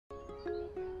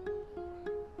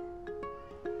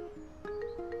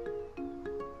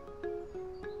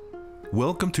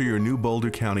Welcome to your new Boulder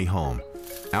County home.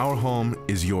 Our home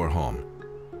is your home.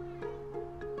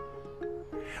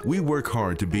 We work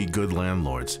hard to be good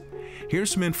landlords.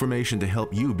 Here's some information to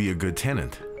help you be a good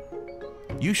tenant.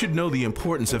 You should know the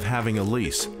importance of having a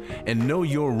lease and know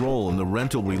your role in the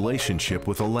rental relationship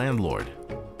with a landlord.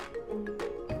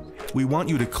 We want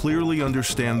you to clearly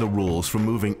understand the rules for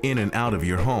moving in and out of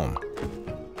your home,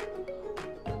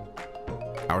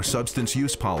 our substance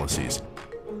use policies,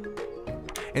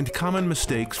 and common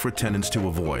mistakes for tenants to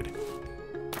avoid.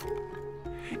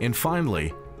 And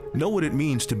finally, know what it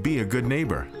means to be a good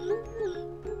neighbor.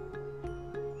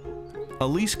 A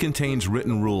lease contains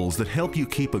written rules that help you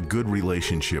keep a good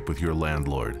relationship with your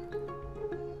landlord.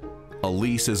 A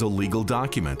lease is a legal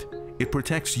document. It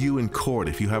protects you in court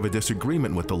if you have a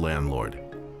disagreement with the landlord.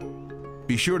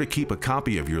 Be sure to keep a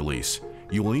copy of your lease.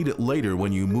 You will need it later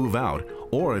when you move out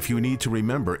or if you need to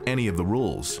remember any of the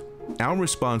rules. Our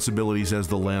responsibilities as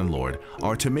the landlord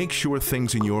are to make sure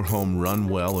things in your home run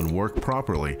well and work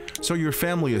properly so your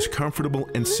family is comfortable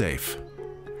and safe.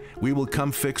 We will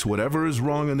come fix whatever is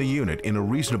wrong in the unit in a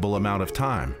reasonable amount of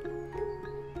time.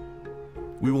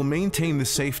 We will maintain the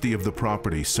safety of the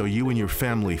property so you and your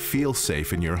family feel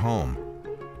safe in your home.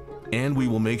 And we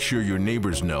will make sure your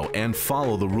neighbors know and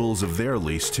follow the rules of their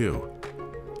lease too.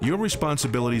 Your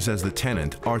responsibilities as the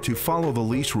tenant are to follow the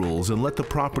lease rules and let the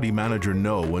property manager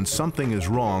know when something is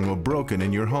wrong or broken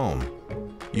in your home.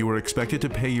 You are expected to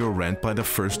pay your rent by the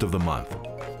first of the month,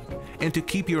 and to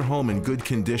keep your home in good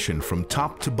condition from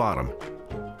top to bottom.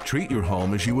 Treat your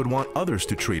home as you would want others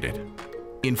to treat it.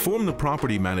 Inform the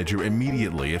property manager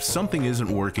immediately if something isn't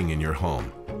working in your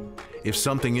home. If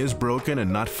something is broken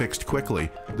and not fixed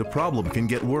quickly, the problem can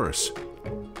get worse.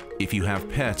 If you have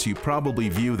pets, you probably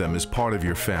view them as part of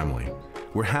your family.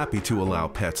 We're happy to allow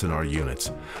pets in our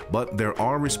units, but there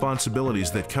are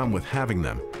responsibilities that come with having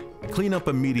them. Clean up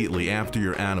immediately after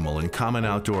your animal in common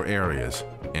outdoor areas,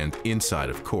 and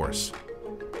inside, of course.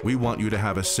 We want you to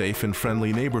have a safe and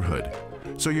friendly neighborhood,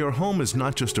 so your home is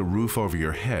not just a roof over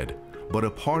your head, but a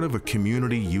part of a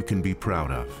community you can be proud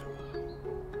of.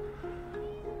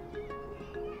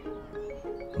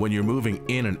 When you're moving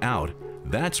in and out,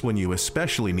 that's when you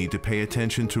especially need to pay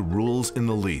attention to rules in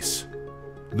the lease.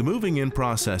 The moving in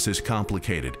process is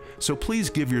complicated, so please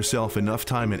give yourself enough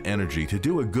time and energy to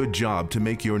do a good job to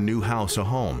make your new house a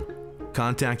home.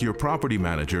 Contact your property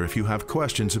manager if you have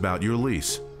questions about your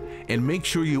lease, and make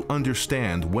sure you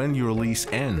understand when your lease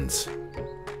ends.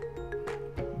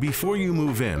 Before you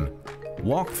move in,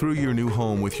 walk through your new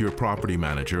home with your property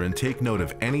manager and take note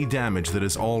of any damage that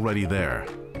is already there.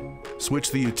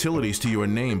 Switch the utilities to your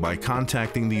name by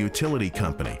contacting the utility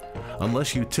company,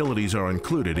 unless utilities are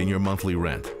included in your monthly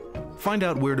rent. Find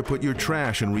out where to put your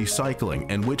trash and recycling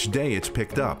and which day it's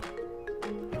picked up.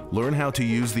 Learn how to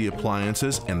use the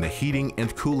appliances and the heating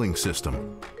and cooling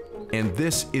system. And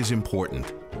this is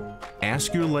important.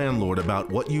 Ask your landlord about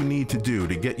what you need to do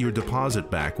to get your deposit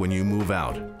back when you move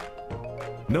out.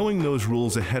 Knowing those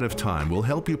rules ahead of time will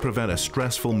help you prevent a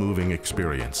stressful moving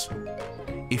experience.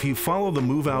 If you follow the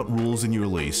move-out rules in your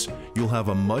lease, you'll have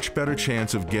a much better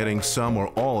chance of getting some or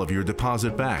all of your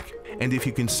deposit back. And if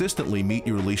you consistently meet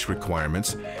your lease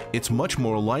requirements, it's much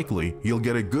more likely you'll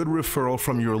get a good referral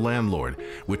from your landlord,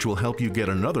 which will help you get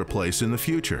another place in the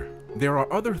future. There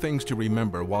are other things to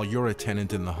remember while you're a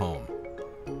tenant in the home.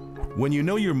 When you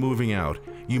know you're moving out,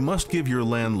 you must give your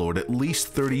landlord at least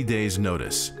 30 days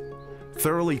notice.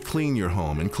 Thoroughly clean your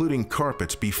home, including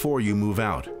carpets, before you move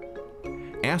out.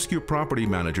 Ask your property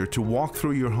manager to walk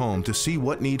through your home to see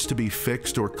what needs to be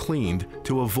fixed or cleaned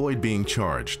to avoid being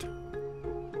charged.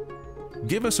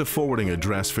 Give us a forwarding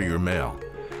address for your mail.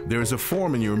 There's a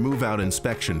form in your move-out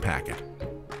inspection packet.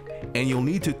 And you'll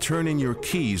need to turn in your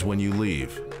keys when you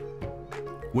leave.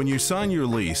 When you sign your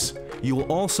lease, you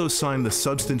will also sign the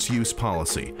substance use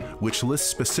policy, which lists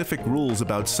specific rules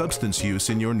about substance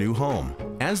use in your new home.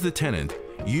 As the tenant,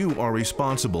 you are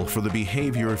responsible for the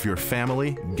behavior of your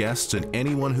family, guests, and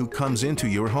anyone who comes into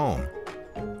your home.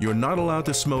 You're not allowed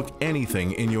to smoke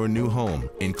anything in your new home,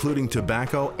 including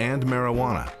tobacco and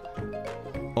marijuana.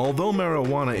 Although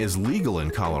marijuana is legal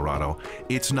in Colorado,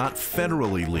 it's not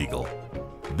federally legal.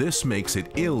 This makes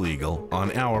it illegal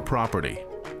on our property.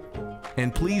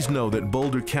 And please know that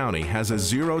Boulder County has a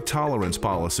zero-tolerance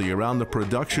policy around the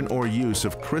production or use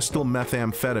of crystal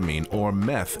methamphetamine, or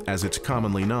meth as it's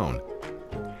commonly known.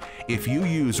 If you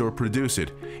use or produce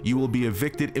it, you will be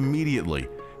evicted immediately,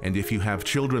 and if you have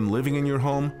children living in your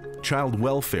home, child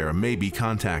welfare may be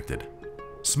contacted.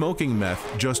 Smoking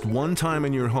meth just one time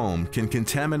in your home can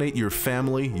contaminate your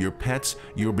family, your pets,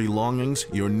 your belongings,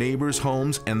 your neighbors'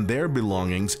 homes and their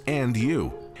belongings, and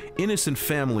you. Innocent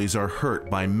families are hurt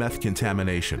by meth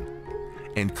contamination,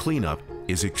 and cleanup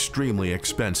is extremely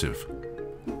expensive.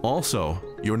 Also,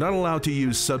 you're not allowed to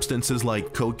use substances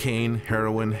like cocaine,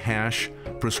 heroin, hash,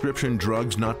 prescription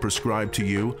drugs not prescribed to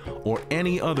you, or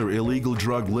any other illegal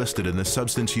drug listed in the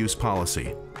substance use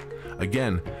policy.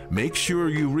 Again, make sure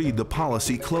you read the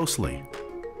policy closely.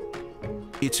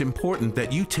 It's important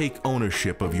that you take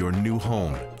ownership of your new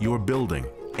home, your building,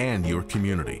 and your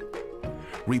community.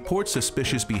 Report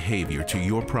suspicious behavior to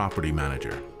your property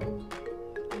manager.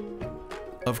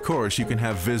 Of course, you can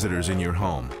have visitors in your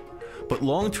home, but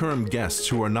long-term guests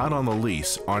who are not on the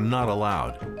lease are not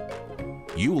allowed.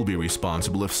 You will be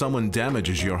responsible if someone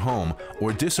damages your home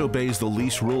or disobeys the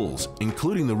lease rules,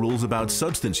 including the rules about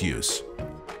substance use.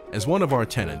 As one of our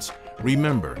tenants,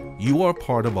 remember, you are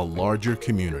part of a larger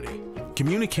community.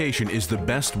 Communication is the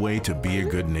best way to be a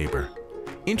good neighbor.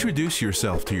 Introduce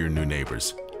yourself to your new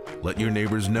neighbors. Let your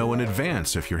neighbors know in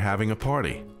advance if you're having a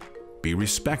party. Be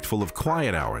respectful of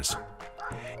quiet hours.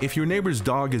 If your neighbor's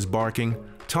dog is barking,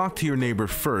 talk to your neighbor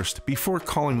first before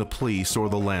calling the police or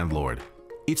the landlord.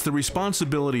 It's the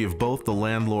responsibility of both the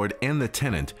landlord and the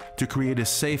tenant to create a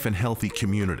safe and healthy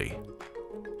community.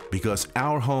 Because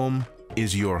our home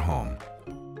is your home.